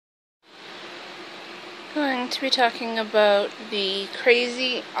Going to be talking about the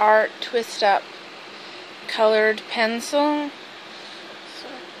Cra-Z-Art Twist Up colored pencil. So,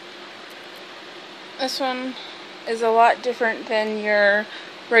 this one is a lot different than your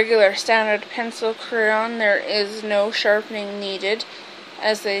regular standard pencil crayon. There is no sharpening needed,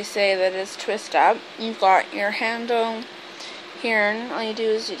 as they say that is twist up. You've got your handle here, and all you do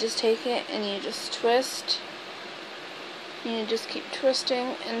is you just take it and you just twist. You just keep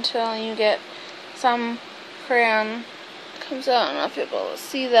twisting until you get some crayon comes out. I don't know if you'll be able to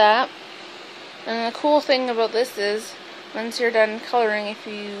see that. And the cool thing about this is, once you're done coloring, if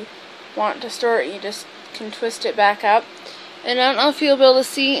you want to store it, you just can twist it back up. And I don't know if you'll be able to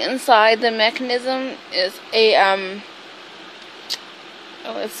see inside. The mechanism is a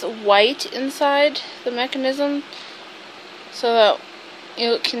it's white inside the mechanism, so that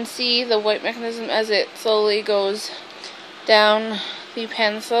you can see the white mechanism as it slowly goes down the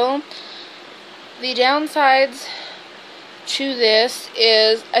pencil. The downsides to this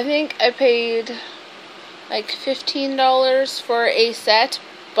is, I think I paid like $15 for a set,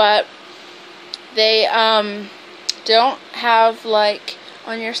 but they don't have, like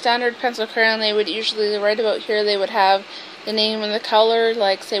on your standard pencil crayon, they would usually, right about here, they would have the name and the color,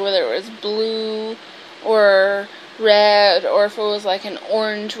 like say whether it was blue or red, or if it was like an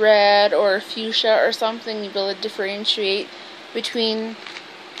orange red or fuchsia or something, you'd be able to differentiate between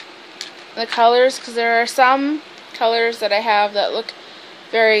the colors, because there are some colors that I have that look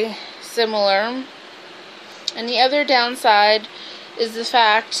very similar. And the other downside is the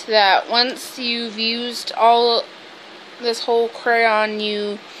fact that once you've used all this whole crayon,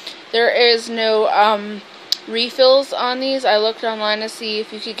 there is no refills on these. I looked online to see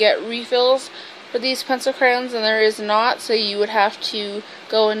if you could get refills for these pencil crayons, and there is not, so you would have to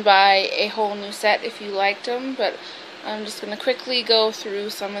go and buy a whole new set if you liked them. But I'm just going to quickly go through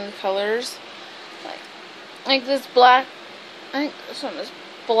some of the colors. Like this black, I think this one is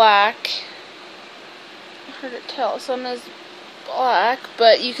black. Hard to tell. This one is black,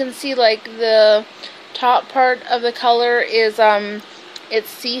 but you can see like the top part of the color is it's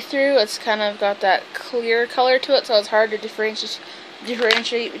see-through. It's kind of got that clear color to it, so it's hard to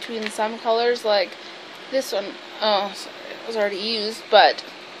differentiate between some colors. Like this one, oh, sorry, it was already used, but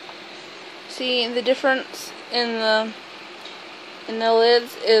see the difference in the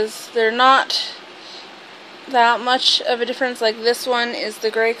lids is they're not that much of a difference. Like this one is the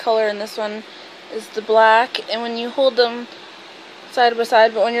gray color and this one is the black, and when you hold them side by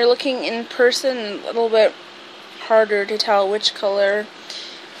side, but when you're looking in person, a little bit harder to tell which color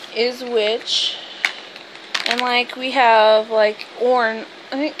is which. And like we have like orange,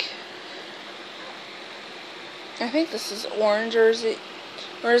 I think this is orange, or is it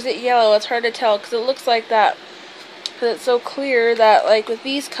yellow? It's hard to tell because it looks like that, because it's so clear that like with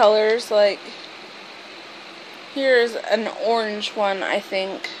these colors, like here's an orange one, I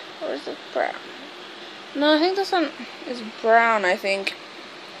think, or is it brown? No, I think this one is brown, I think.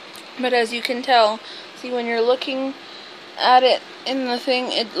 But as you can tell, see when you're looking at it in the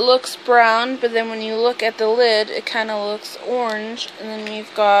thing, it looks brown, but then when you look at the lid, it kind of looks orange. And then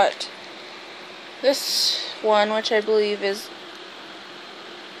we've got this one, which I believe is,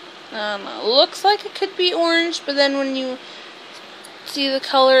 I don't know, looks like it could be orange, but then when you see the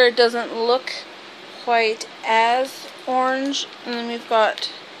color, it doesn't look quite as orange. And then we've got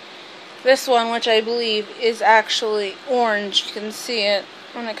this one, which I believe is actually orange. You can see it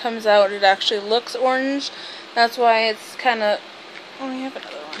when it comes out, it actually looks orange. That's why it's kind of, oh, we have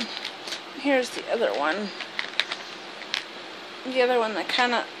another one. Here's the other one. The other one that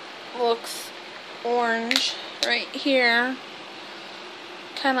kind of looks orange right here.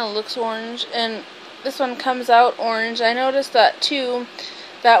 Kind of looks orange, and this one comes out orange. I noticed that too,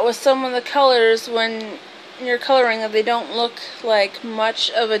 that with some of the colors, when you're coloring, that they don't look like much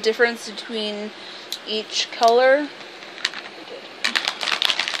of a difference between each color.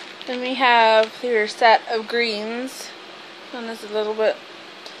 Then we have your set of greens. And this is a little bit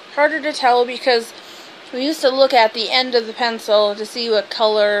harder to tell because we used to look at the end of the pencil to see what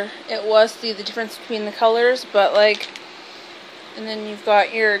color it was, see the difference between the colors, but like, and then you've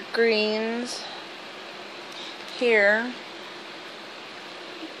got your greens here.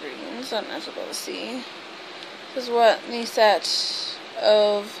 Greens, I'm not able to see. This is what the set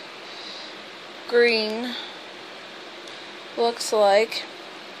of green looks like.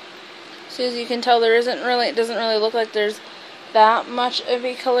 So as you can tell, it doesn't really look like there's that much of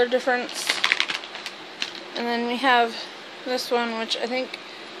a color difference. And then we have this one, which I think,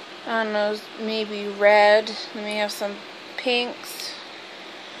 I don't know, maybe red. Then we have some pinks.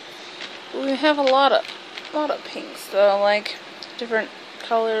 We have a lot of pinks though, like different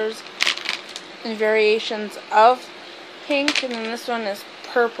colors. variations of pink, and then this one is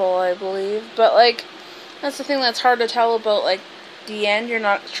purple, I believe. But like, that's the thing that's hard to tell about like the end. You're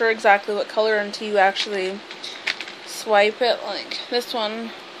not sure exactly what color until you actually swipe it. Like this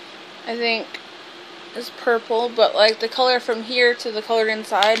one, I think, is purple, but like the color from here to the color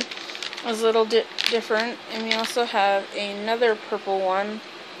inside is a little different. And we also have another purple one,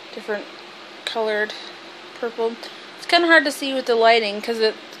 different colored purple. It's kind of hard to see with the lighting because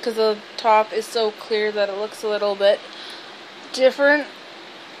the top is so clear that it looks a little bit different.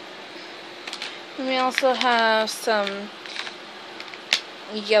 And we also have some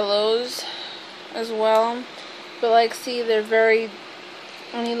yellows as well, but like, see, they're very,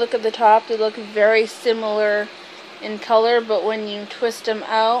 when you look at the top, they look very similar in color, but when you twist them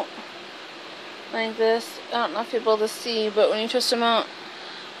out like this, I don't know if you'll be able to see, but when you twist them out,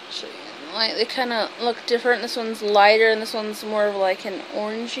 like, they kind of look different. This one's lighter and this one's more of like an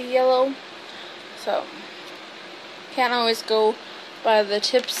orangey yellow, so can't always go by the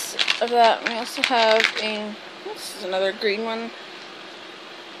tips of that. We also have this is another green one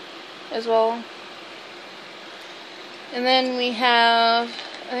as well. And then we have,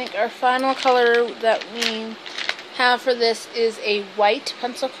 I think our final color that we have for this is a white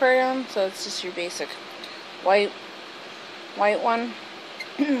pencil crayon. So it's just your basic white one.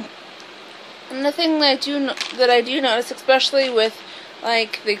 And the thing that I do notice, especially with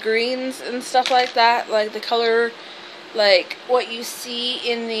like the greens and stuff like that, like the color, like what you see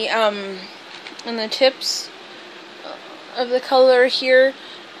in the tips of the color here,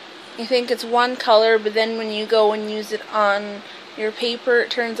 you think it's one color, but then when you go and use it on your paper,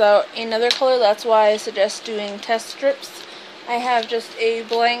 it turns out another color. That's why I suggest doing test strips. I have just a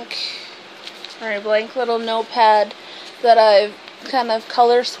blank little notepad that I've kind of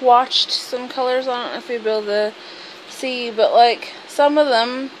color swatched some colors on. I don't know if you'll be able to see, but like some of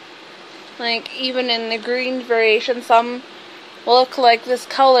them, like even in the green variation, some look like this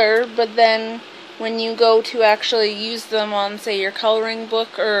color, but then when you go to actually use them on, say, your coloring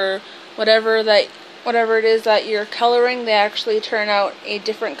book or whatever it is that you're coloring, they actually turn out a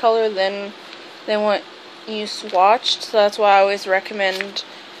different color than what you swatched. So that's why I always recommend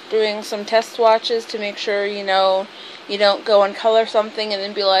doing some test swatches to make sure you know you don't go and color something and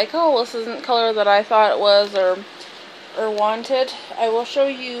then be like, oh, well, this isn't the color that I thought it was or wanted. I will show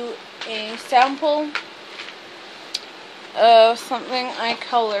you a sample of something I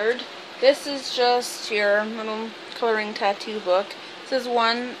colored. This is just your little coloring tattoo book. This is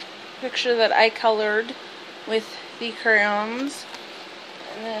one picture that I colored with the crayons.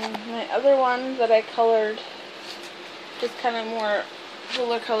 And then my other one that I colored is kind of more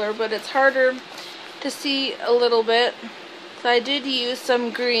fuller color, but it's harder to see a little bit. So I did use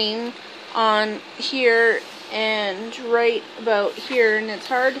some green on here and right about here, and it's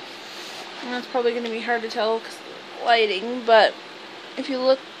hard, and it's probably going to be hard to tell because of lighting, but if you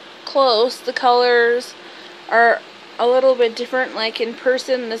look close, the colors are a little bit different. Like in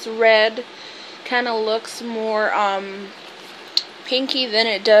person, this red kind of looks more pinky than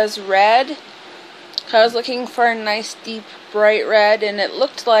it does red. I was looking for a nice deep bright red, and it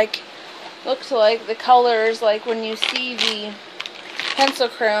looked like the colors, like when you see the pencil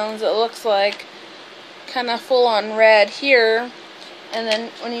crayons, it looks like kind of full on red here, and then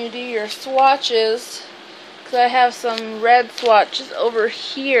when you do your swatches, because I have some red swatches over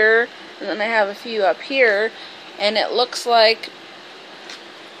here and then I have a few up here, and it looks like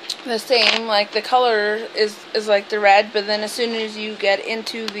the same, like the color is like the red, but then as soon as you get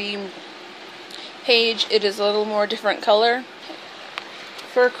into the page, it is a little more different color.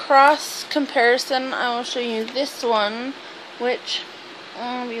 For cross comparison, I will show you this one, which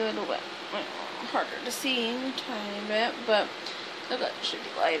will be a little bit harder to see, a tiny bit, but that should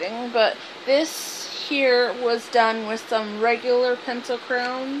be lighting. But this here was done with some regular pencil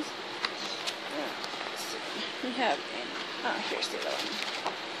crayons. We have here's the other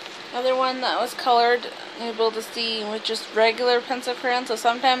one. Another one that was colored, able to see with just regular pencil crayons. So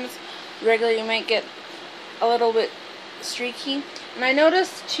sometimes regular you might get a little bit streaky. And I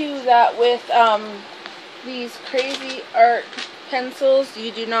noticed too that with these Cra-Z-Art pencils,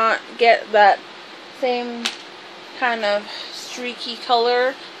 you do not get that same kind of streaky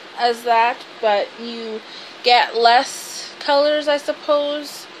color as that, but you get less colors, I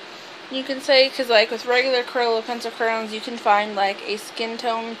suppose you can say, because like with regular Crayola pencil crayons, you can find like a skin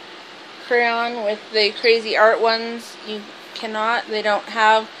tone crayon. With the Cra-Z-Art ones, you cannot. They don't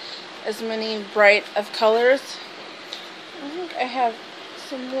have as many bright of colors. I think I have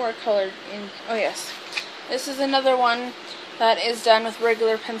some more colored in. Oh yes, this is another one that is done with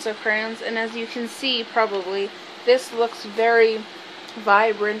regular pencil crayons, and as you can see, probably this looks very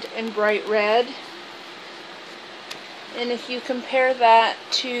vibrant and bright red. And if you compare that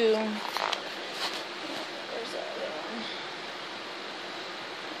to, where's that other one?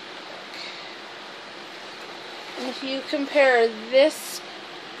 And if you compare this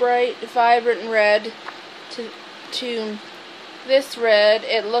bright, vibrant red to this red,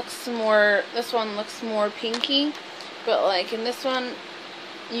 it looks more, this one looks more pinky, but like in this one,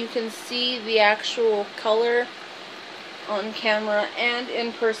 you can see the actual color on camera and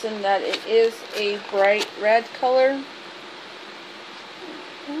in person that it is a bright red color.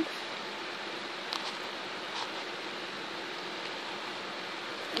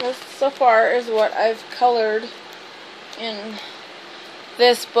 This so far is what I've colored in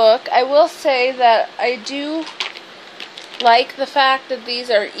this book. I will say that I do like the fact that these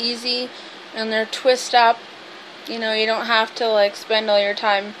are easy and they're twist up. You know, you don't have to like spend all your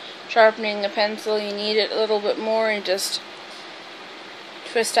time sharpening the pencil. You need it a little bit more and just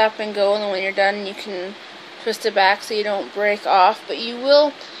twist up and go, and then when you're done you can twist it back so you don't break off. But you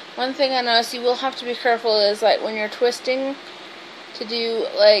will, one thing I noticed, you will have to be careful is like when you're twisting to do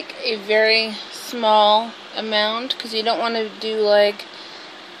like a very small amount, because you don't want to do like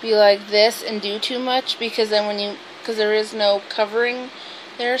be like this and do too much, because then when you, because there is no covering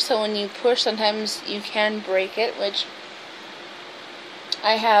there, so when you push sometimes you can break it, which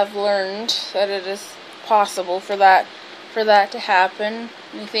I have learned that it is possible for that to happen.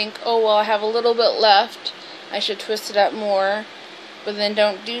 And you think, oh well, I have a little bit left, I should twist it up more, but then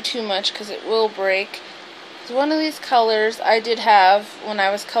don't do too much because it will break. So one of these colors I did have when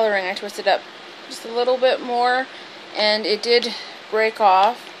I was coloring, I twisted up just a little bit more and it did break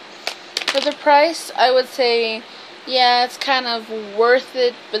off. For the price, I would say, yeah, it's kind of worth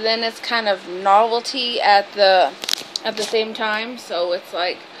it, but then it's kind of novelty at the same time. So it's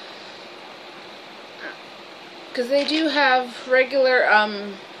like, because they do have regular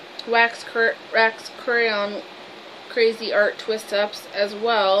wax crayon Cra-Z-Art twist ups as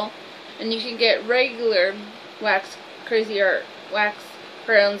well, and you can get regular wax Cra-Z-Art wax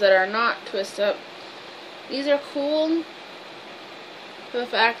crayons that are not twist up. These are cool for the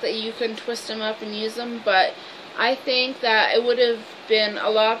fact that you can twist them up and use them, but I think that it would have been a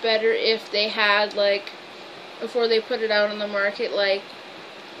lot better if they had, like, before they put it out on the market, like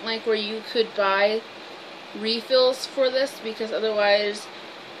where you could buy refills for this, because otherwise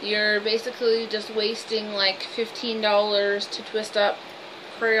you're basically just wasting like $15 to twist up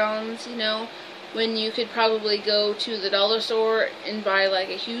crayons, you know, when you could probably go to the dollar store and buy like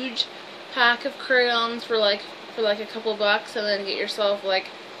a huge pack of crayons for like a couple bucks, and then get yourself like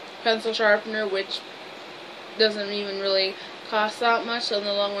pencil sharpener, which doesn't even really cost that much. So in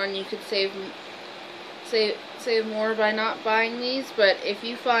the long run you could save more by not buying these. But if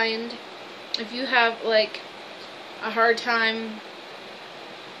you have like a hard time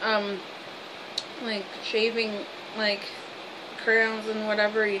like shaving like crayons and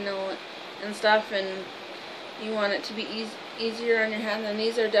whatever, you know, and stuff, and you want it to be easier on your hand, then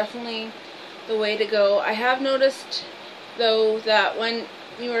these are definitely the way to go. I have noticed though that when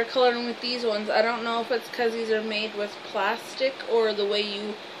you are coloring with these ones, I don't know if it's because these are made with plastic or the way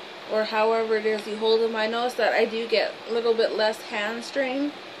you, or however it is you hold them, I noticed that I do get a little bit less hand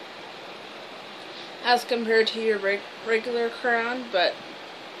strain as compared to your regular crayon. But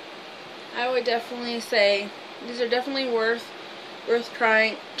I would definitely say these are definitely worth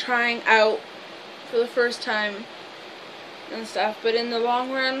trying out for the first time and stuff. But in the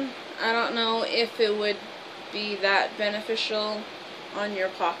long run, I don't know if it would be that beneficial on your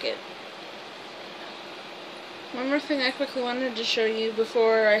pocket. One more thing I quickly wanted to show you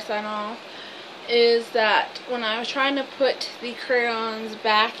before I sign off is that when I was trying to put the crayons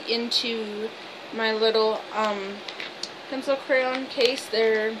back into my little pencil crayon case,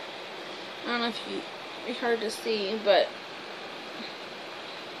 they're, I don't know if it's hard to see, but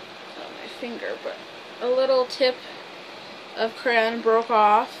on my finger, but a little tip of crayon broke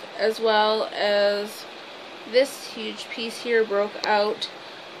off, as well as this huge piece here broke out,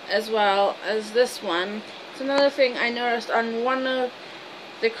 as well as this one. So another thing I noticed on one of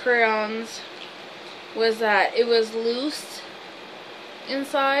the crayons was that it was loose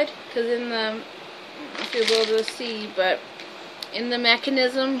inside, because in the, I don't know if you'll be able to see, but in the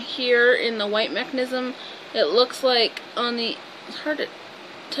mechanism here, in the white mechanism, it looks like on the, it's hard to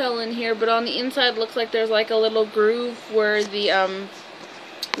tell in here, but on the inside looks like there's like a little groove where the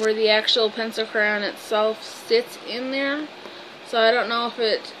actual pencil crayon itself sits in there. So I don't know if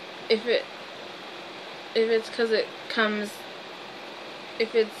it's because it comes,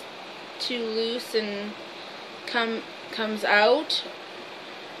 if it's too loose and comes out,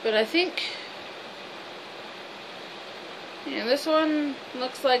 but I think Yeah, this one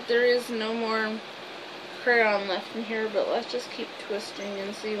looks like there is no more crayon left in here, but let's just keep twisting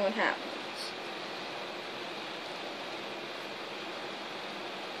and see what happens.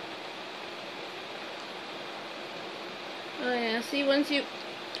 Oh yeah, see,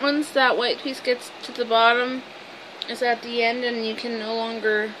 once that white piece gets to the bottom, it's at the end and you can no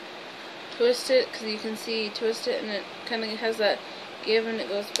longer twist it, because you can see twist it and it kind of has that give and it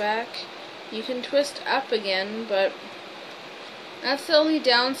goes back. You can twist up again, but that's the only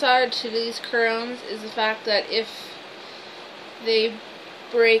downside to these crayons, is the fact that if they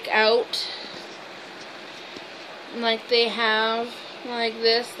break out like they have, like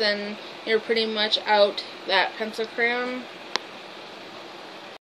this, then you're pretty much out that pencil crayon.